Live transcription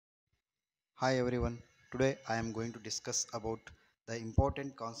Hi everyone. Today I am going to discuss about the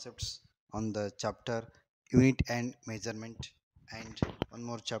important concepts on the chapter unit and measurement, and one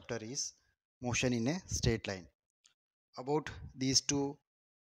more chapter is motion in a straight line. About these two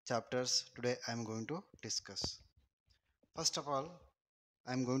chapters today I am going to discuss. First of all,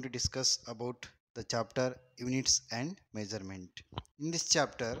 I am going to discuss about the chapter units and measurement. In this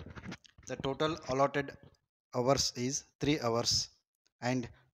chapter, the total allotted hours is 3 hours and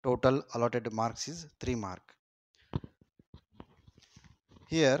total allotted marks is 3 mark.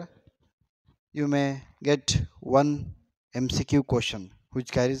 Here you may get one MCQ question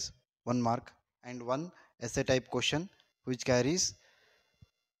which carries 1 mark and one essay type question which carries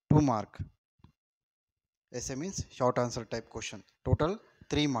 2 mark. Essay means short answer type question. Total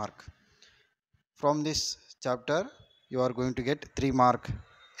 3 mark. From this chapter you are going to get 3 mark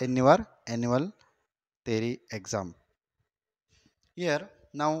in your annual theory exam. Here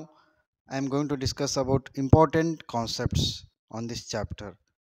now I am going to discuss about important concepts on this chapter.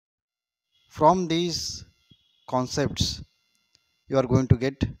 From these concepts you are going to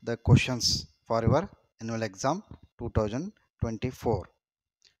get the questions for your annual exam 2024.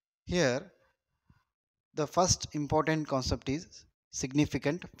 Here the first important concept is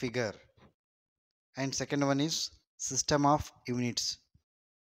significant figure, and second one is system of units.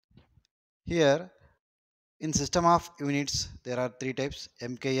 Here in system of units there are three types: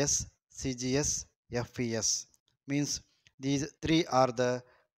 MKS, CGS, FES. Means these three are the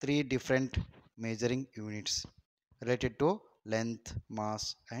three different measuring units related to length,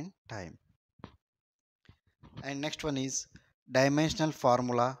 mass and time. And next one is dimensional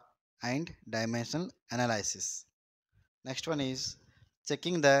formula and dimensional analysis. Next one is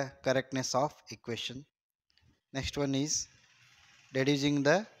checking the correctness of equation. Next one is deducing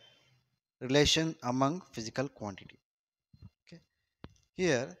the relation among physical quantity. Okay.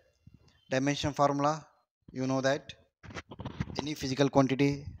 Here dimension formula, you know that any physical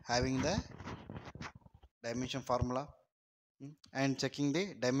quantity having the dimension formula. And checking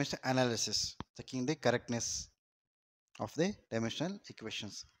the dimension analysis, checking the correctness of the dimensional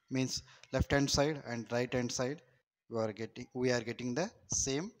equations, means left hand side and right hand side we are getting the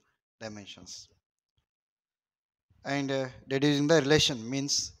same dimensions. And deducing the relation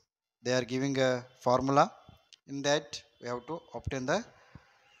means they are giving a formula, in that we have to obtain the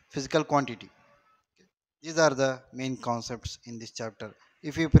physical quantity. These are the main concepts in this chapter.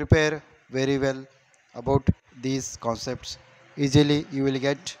 If you prepare very well about these concepts, easily you will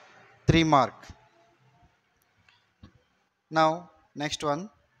get 3 mark. Now next one,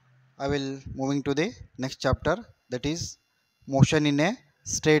 I will moving to the next chapter, that is motion in a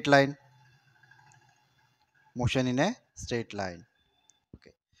straight line. Motion in a straight line.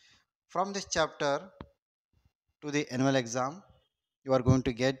 Okay. From this chapter to the annual exam, you are going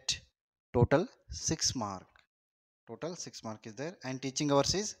to get total 6 mark. Total 6 mark is there, and teaching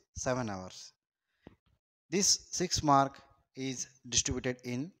hours is 7 hours. This 6 mark is distributed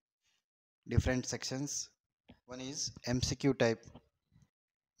in different sections. One is MCQ type,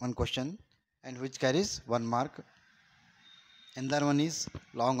 one question and which carries 1 mark. Another one is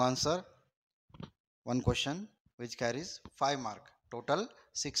long answer, one question which carries 5 mark. Total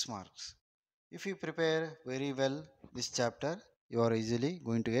 6 marks. If you prepare very well this chapter, you are easily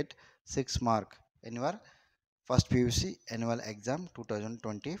going to get 6 mark in your first PUC annual exam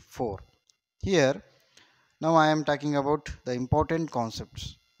 2024. Here now I am talking about the important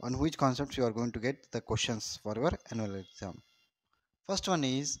concepts, on which concepts you are going to get the questions for your annual exam. First one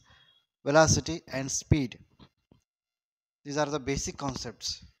is velocity and speed. These are the basic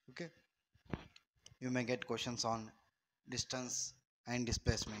concepts. Okay, you may get questions on distance and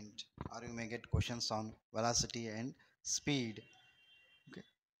displacement, or you may get questions on velocity and speed. Okay,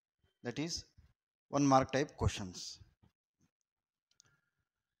 that is 1 mark type questions.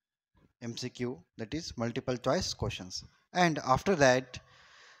 MCQ, that is multiple choice questions. And after that,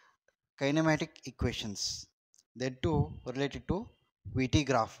 kinematic equations, that too related to VT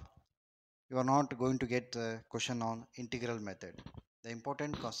graph. You are not going to get a question on integral method. The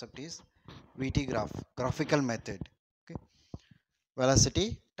important concept is VT graph, graphical method. Okay,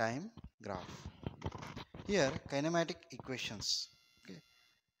 velocity time graph. Here kinematic equations. Okay,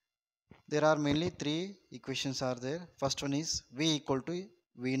 there are mainly three equations are there. First one is V equal to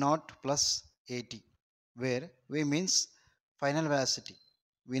V naught plus AT, where V means final velocity,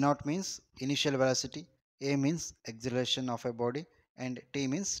 V naught means initial velocity, A means acceleration of a body, and T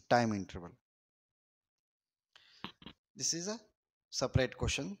means time interval. This is a separate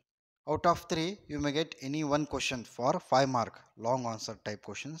question. Out of 3, you may get any one question for 5 mark long answer type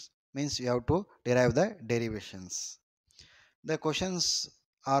questions, means you have to derive the derivations. The questions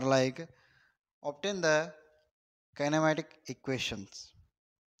are like Obtain the kinematic equations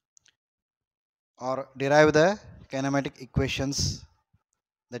or derive the kinematic equations,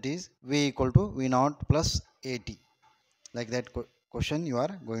 that is V equal to V naught plus AT, like that question you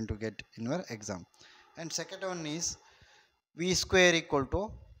are going to get in your exam. And second one is V square equal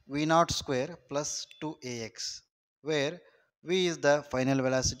to V naught square plus 2AX, where V is the final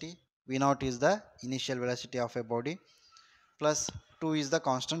velocity, V naught is the initial velocity of a body, plus 2 is the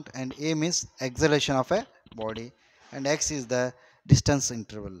constant, and A means acceleration of a body, and X is the distance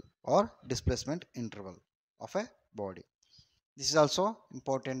interval or displacement interval of a body. This is also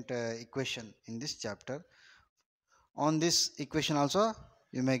important equation in this chapter. On this equation also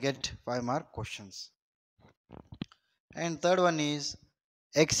you may get 5-mark questions. And third one is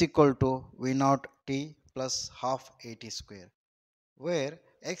x equal to v naught t plus half at square, where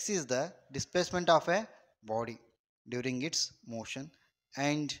x is the displacement of a body during its motion,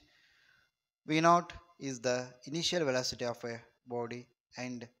 and v naught is the initial velocity of a body,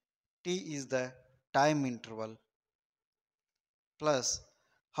 and t is the time interval, plus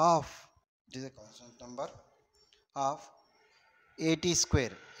half, it is a constant number, half at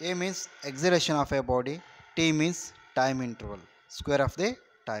square. A means acceleration of a body, t means time interval, square of the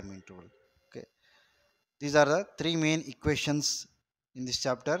time interval. Okay, these are the three main equations in this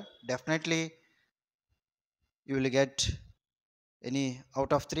chapter. Definitely you will get any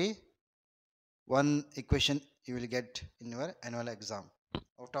out of three, one equation you will get in your annual exam.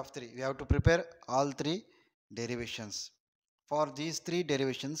 Out of three, we have to prepare all three derivations. For these three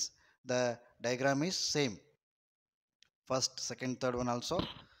derivations, the diagram is same. First, second, third one also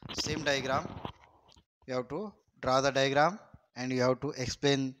same diagram. You have to draw the diagram and you have to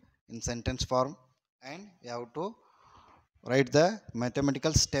explain in sentence form, and you have to write the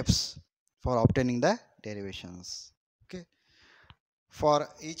mathematical steps for obtaining the derivations. Okay, for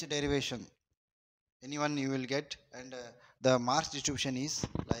each derivation anyone you will get, and the marks distribution is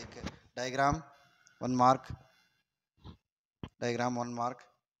like diagram 1 mark, diagram 1 mark,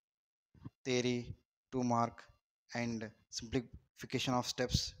 theory 2 mark, and simplification of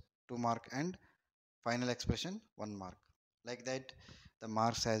steps 2 mark, and final expression 1 mark. Like that the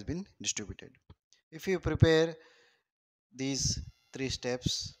marks has been distributed. If you prepare these three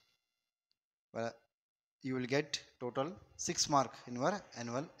steps, well, you will get total 6 mark in your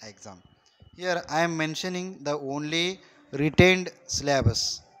annual exam. Here I am mentioning the only retained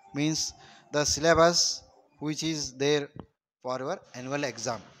syllabus, means the syllabus which is there for your annual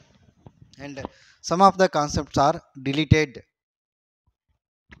exam, and some of the concepts are deleted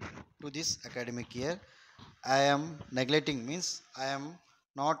to this academic year. I am neglecting, means I am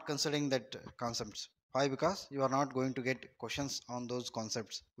not considering that concepts. Why? Because you are not going to get questions on those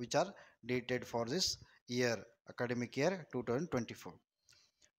concepts which are dated for this year, academic year 2024.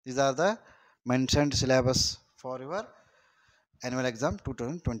 These are the mentioned syllabus for your annual exam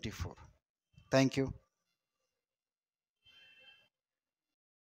 2024. Thank you.